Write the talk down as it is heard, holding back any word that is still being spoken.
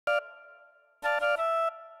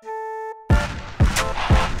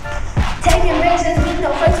taking races with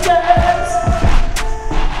no questions.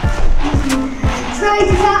 Trying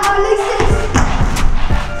to cut our laces.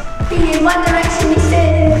 Be in one direction, he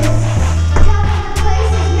says. Counting the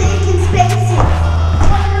places, making spaces.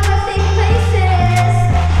 One of my safe places.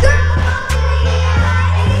 Girl,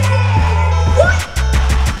 what?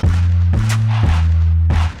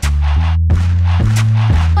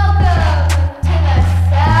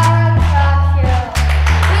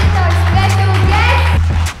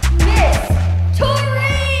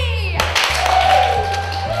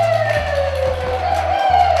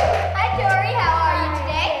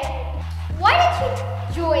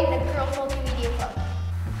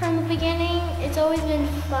 From the beginning, it's always been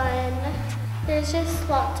fun. There's just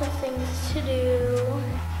lots of things to do,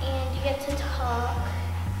 and you get to talk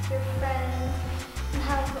to your friends and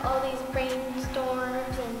have all these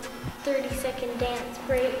brainstorms and 30-second dance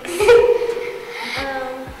breaks.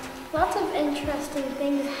 Lots of interesting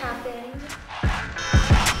things happen.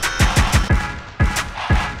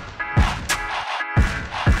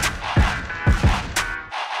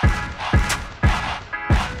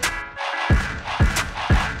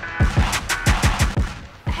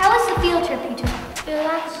 Field trip you took? It was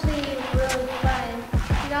actually really fun.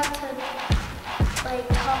 We got to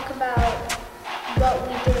talk about what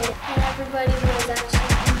we did, and everybody was actually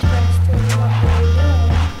interested in what we were doing.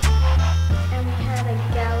 And we had a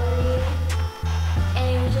gallery, and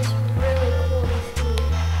it was just really cool to see.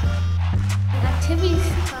 In activities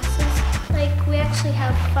classes, we actually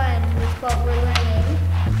have fun with what we're learning.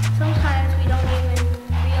 Sometimes we don't even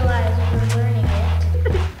realize we're learning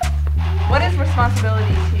it. What is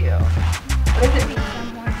responsibility to you? What does it mean?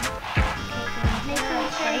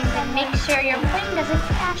 Make sure your plane doesn't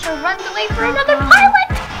crash or runs away for another pilot!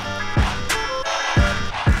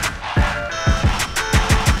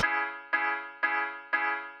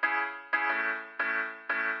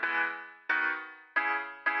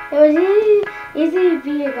 It was easy to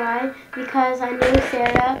be a guy because I knew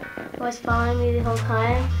Sarah was following me the whole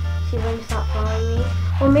time. She wouldn't stop following me.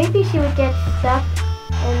 Or maybe she would get stuck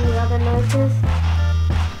in the other noises.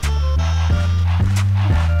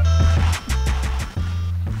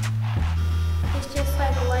 It's just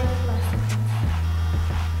like life lessons.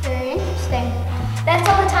 Very interesting. That's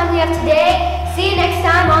all the time we have today. See you next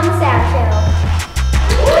time on The Sarah Show.